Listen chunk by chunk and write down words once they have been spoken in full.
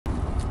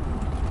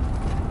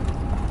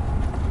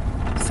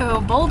So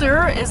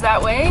Boulder is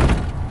that way,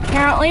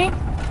 apparently,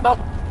 about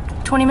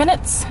 20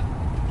 minutes.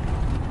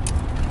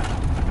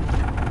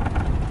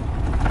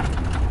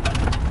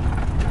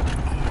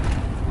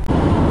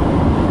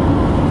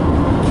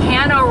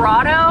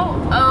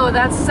 Colorado? Oh,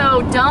 that's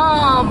so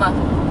dumb.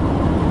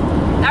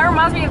 That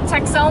reminds me of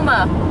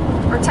Texoma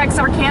or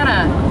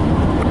Texarkana.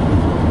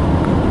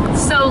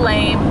 So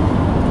lame.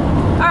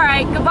 All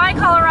right, goodbye,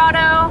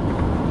 Colorado.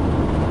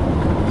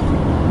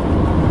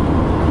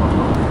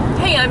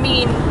 Hey, I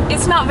mean,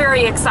 it's not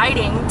very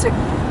exciting to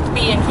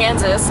be in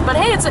Kansas, but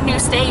hey, it's a new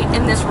state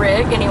in this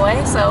rig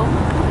anyway, so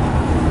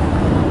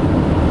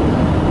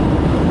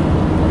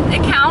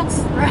it counts,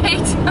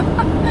 right?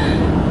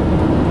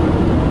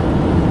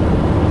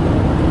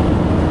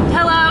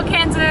 Hello,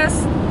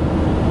 Kansas.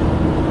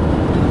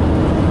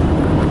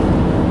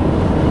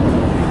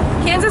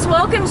 Kansas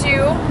welcomes you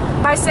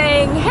by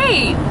saying,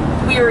 hey,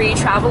 weary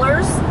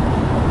travelers,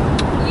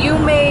 you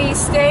may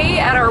stay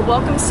at our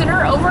welcome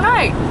center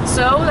overnight.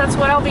 So that's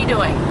what I'll be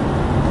doing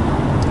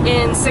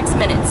in 6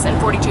 minutes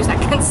and 42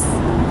 seconds.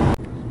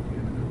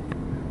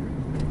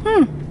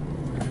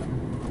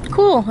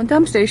 Cool, a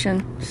dump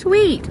station.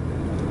 Sweet.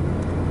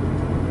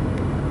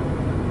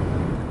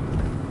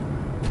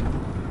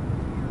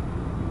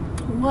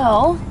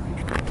 Well,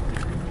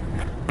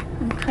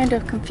 I'm kind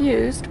of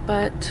confused,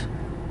 but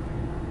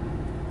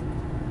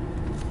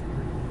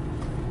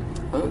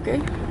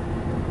okay.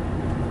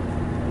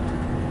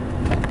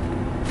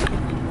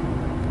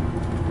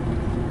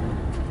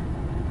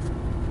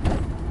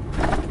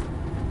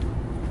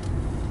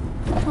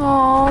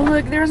 Oh,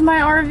 look, there's my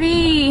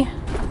RV.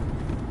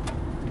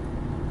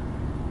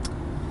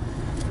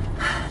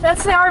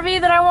 That's the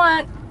RV that I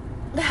want.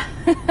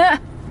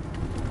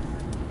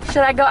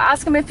 Should I go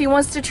ask him if he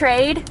wants to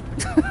trade?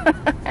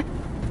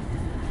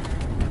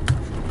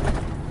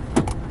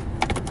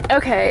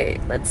 Okay,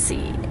 let's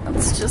see.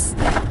 Let's just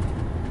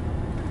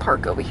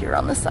park over here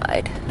on the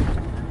side.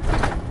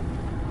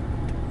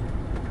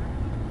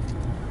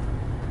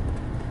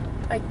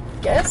 I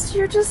guess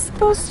you're just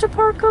supposed to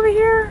park over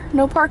here?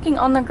 No parking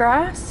on the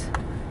grass?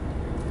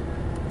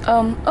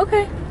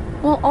 Okay.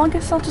 Well, I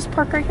guess I'll just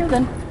park right here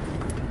then.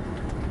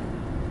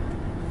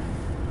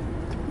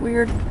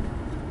 Weird.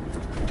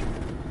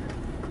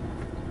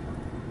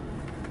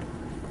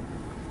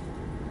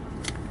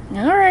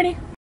 Alrighty.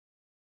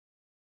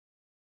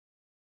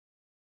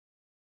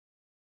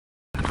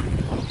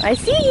 I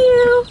see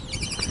you.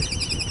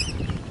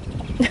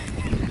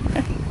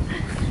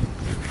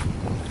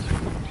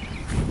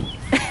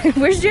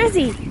 Where's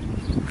Jesse?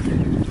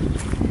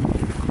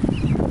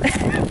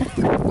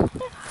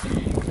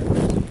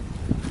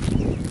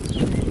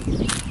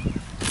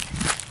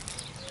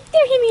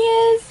 There he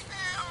is.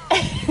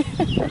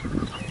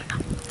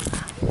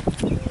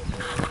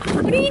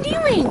 What are you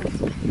doing?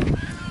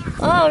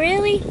 Oh,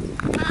 really?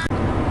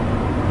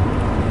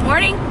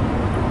 Morning.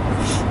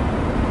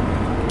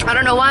 I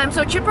don't know why I'm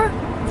so chipper.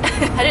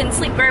 I didn't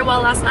sleep very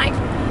well last night.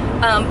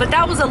 But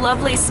that was a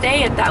lovely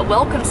stay at that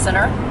welcome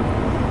center.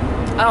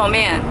 Oh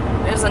man,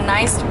 there's a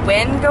nice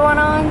wind going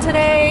on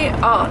today.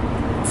 Oh,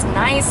 it's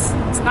nice.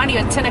 It's not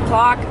even 10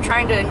 o'clock. I'm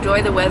trying to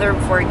enjoy the weather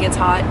before it gets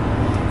hot.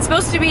 It's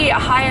supposed to be a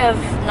high of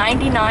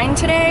 99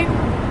 today.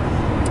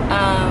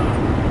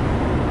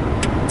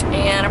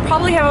 And I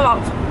probably have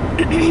about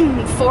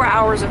 4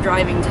 hours of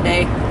driving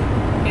today.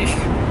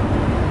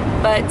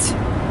 But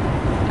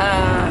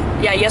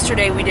yeah,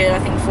 yesterday we did, I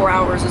think, 4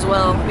 hours as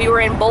well. We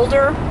were in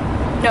Boulder.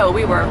 No,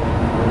 we were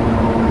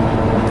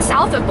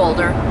south of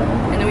Boulder,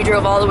 and then we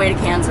drove all the way to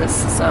Kansas.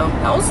 So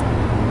that was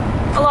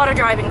a lot of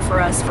driving for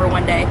us for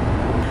one day.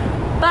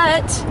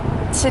 But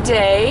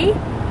today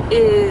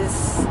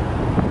is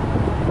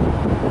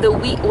the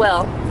week,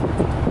 well,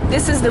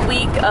 this is the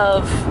week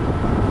of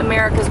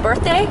America's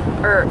birthday,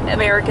 or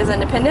America's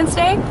Independence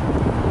Day.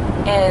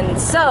 And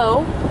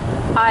so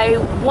I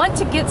want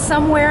to get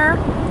somewhere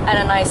at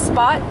a nice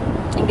spot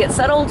and get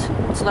settled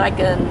so that I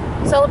can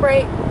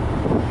celebrate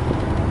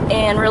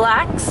and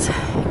relax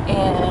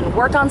and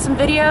work on some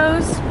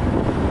videos.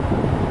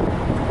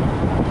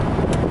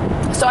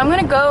 So I'm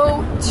gonna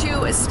go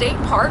to a state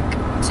park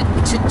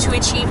to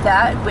achieve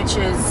that, which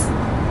is,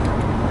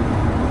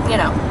 you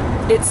know,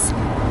 it's,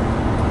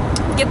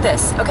 get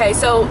this. Okay,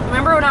 so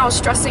remember when I was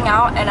stressing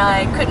out and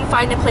I couldn't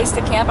find a place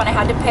to camp and I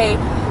had to pay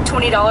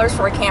 $20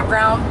 for a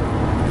campground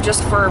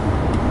just for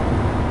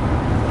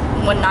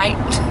one night?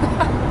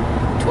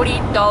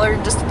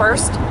 $20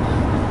 dispersed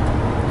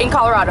in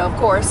Colorado, of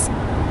course,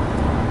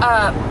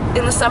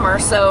 in the summer.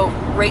 So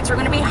rates are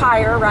going to be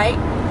higher, right?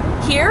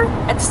 Here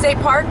at the state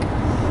park,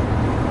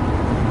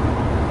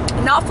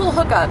 not full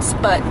hookups,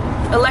 but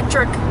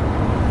electric,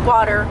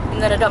 water,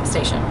 and then a dump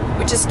station,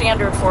 which is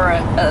standard for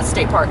a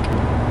state park.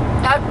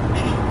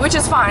 Which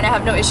is fine, I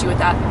have no issue with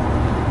that.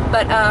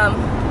 But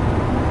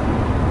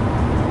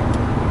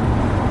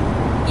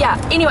yeah,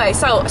 anyway,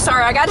 so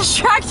sorry, I got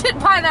distracted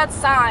by that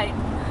sign.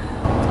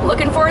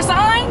 Looking for a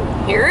sign?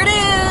 Here it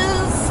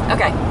is.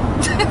 Okay.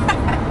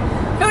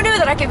 Who knew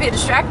that I could be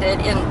distracted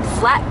in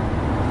Flat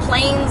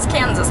Plains,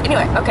 Kansas?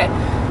 Anyway, okay.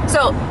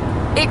 So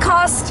it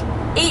cost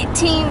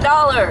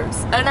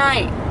 $18 a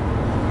night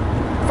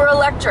for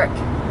electric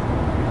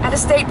at a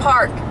state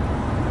park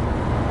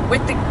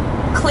with the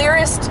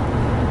clearest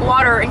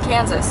water in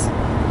Kansas,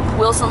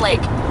 Wilson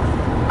Lake.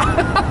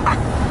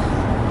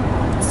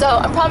 So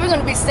I'm probably going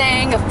to be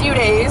staying a few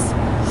days.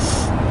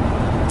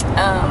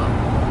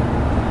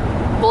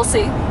 We'll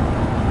see.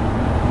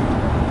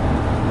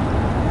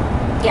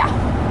 Yeah.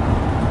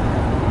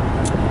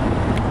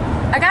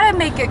 I gotta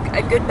make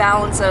a good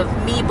balance of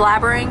me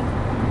blabbering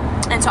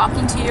and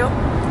talking to you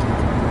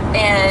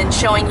and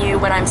showing you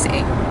what I'm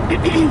seeing.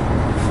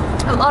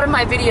 A lot of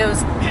my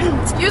videos,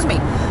 excuse me,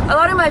 a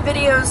lot of my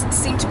videos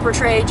seem to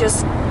portray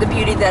just the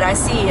beauty that I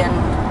see and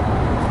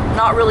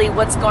not really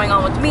what's going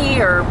on with me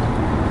or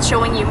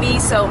showing you me,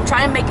 so I'm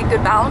trying to make a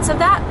good balance of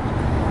that,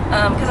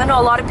 because I know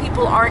a lot of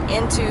people aren't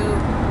into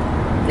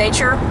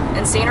nature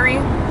and scenery.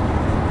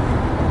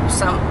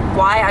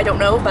 Why, I don't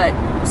know, but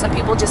some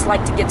people just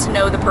like to get to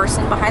know the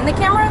person behind the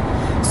camera,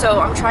 so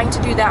I'm trying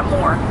to do that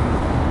more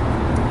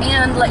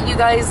and let you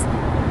guys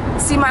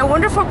see my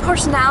wonderful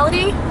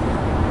personality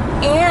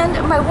and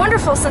my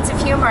wonderful sense of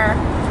humor,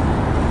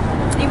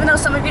 even though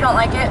some of you don't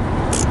like it.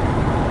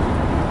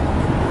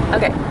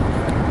 Okay,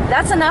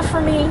 that's enough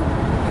for me.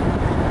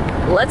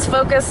 Let's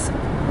focus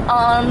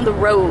on the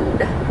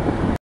road.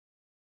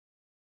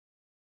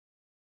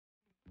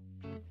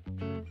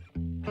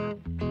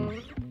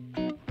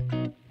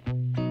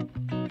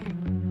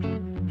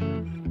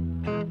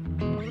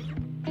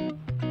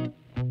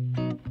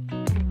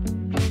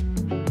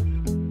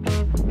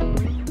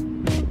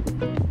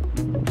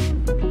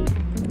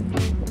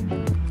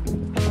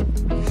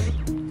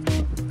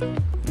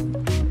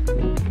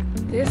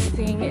 This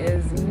thing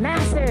is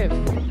massive.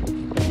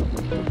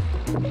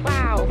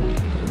 Wow.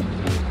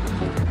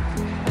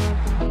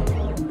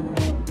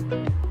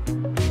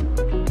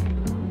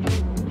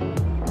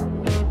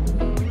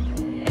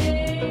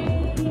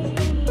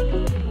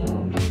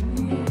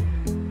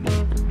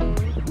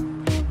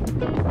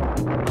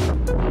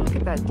 Look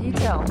at that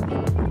detail.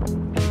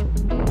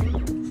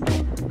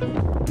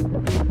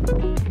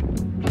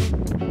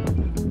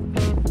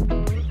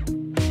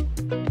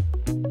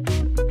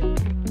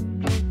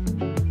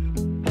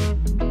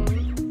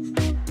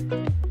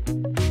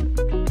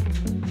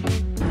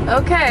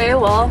 Okay,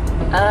 well,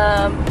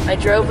 I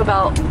drove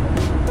about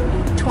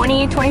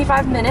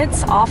 20-25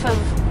 minutes off of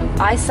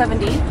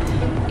I-70,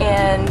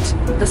 and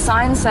the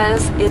sign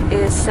says it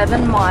is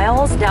 7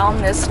 miles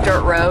down this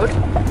dirt road.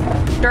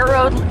 Dirt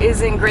road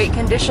is in great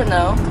condition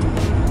though,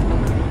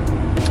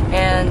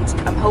 and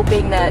I'm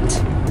hoping that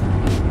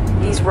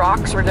these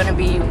rocks are going to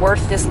be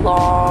worth this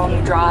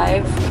long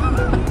drive.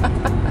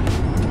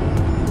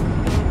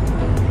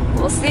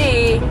 We'll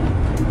see.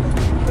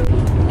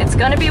 It's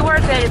gonna be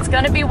worth it, it's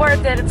gonna be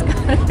worth it, it's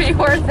gonna be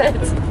worth it.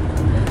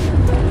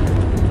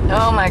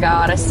 Oh my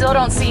god, I still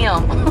don't see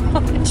them.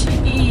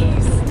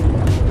 Jeez.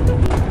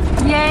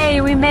 Yay,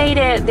 we made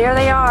it. There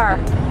they are.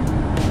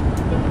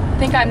 I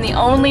think I'm the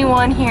only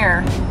one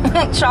here.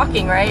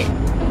 Shocking, right?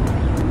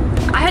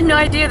 I had no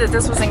idea that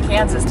this was in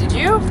Kansas, did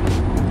you?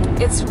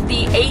 It's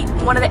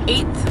one of the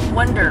 8th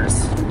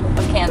wonders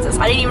of Kansas.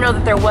 I didn't even know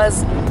that there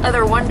was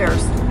other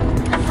wonders.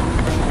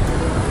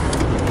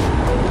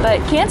 But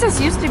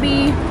Kansas used to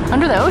be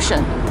under the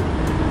ocean,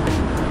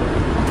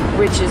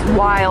 which is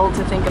wild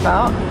to think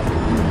about.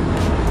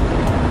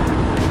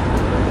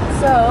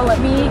 So let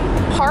me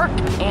park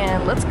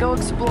and let's go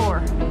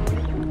explore.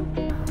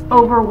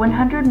 Over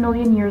 100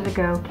 million years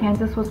ago,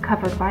 Kansas was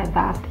covered by a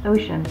vast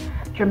ocean.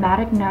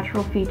 Dramatic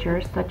natural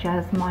features such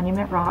as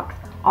monument rocks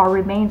are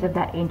remains of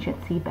that ancient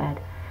seabed.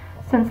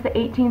 Since the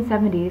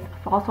 1870s,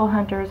 fossil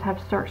hunters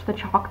have searched the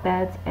chalk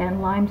beds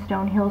and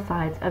limestone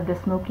hillsides of the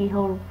Smoky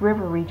Hill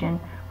River region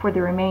for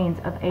the remains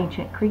of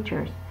ancient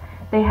creatures.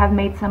 They have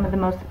made some of the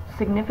most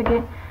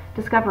significant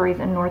discoveries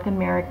in North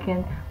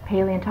American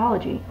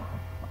paleontology.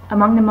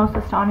 Among the most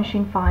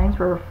astonishing finds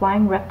were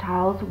flying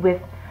reptiles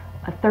with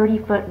a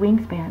 30-foot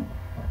wingspan.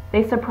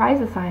 They surprise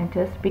the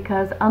scientists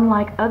because,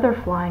 unlike other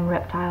flying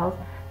reptiles,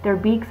 their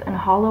beaks and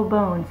hollow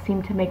bones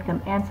seem to make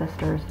them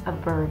ancestors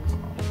of birds.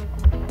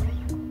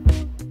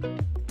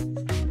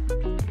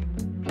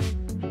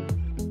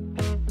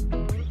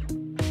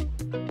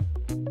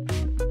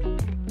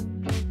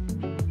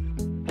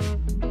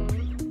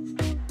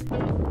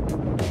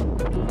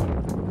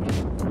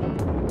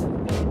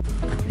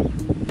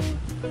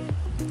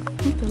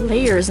 The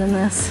layers in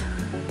this.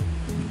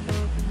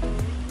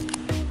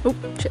 Oh,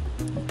 shit.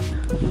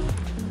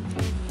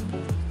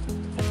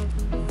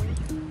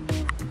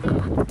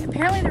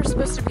 Apparently there's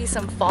supposed to be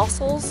some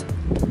fossils,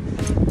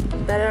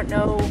 but I don't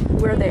know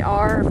where they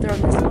are, if they're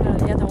on this one or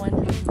the other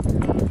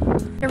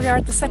one. Here we are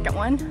at the second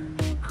one.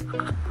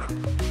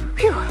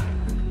 Phew!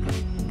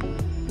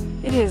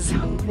 It is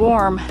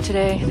warm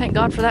today. Thank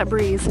God for that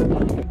breeze.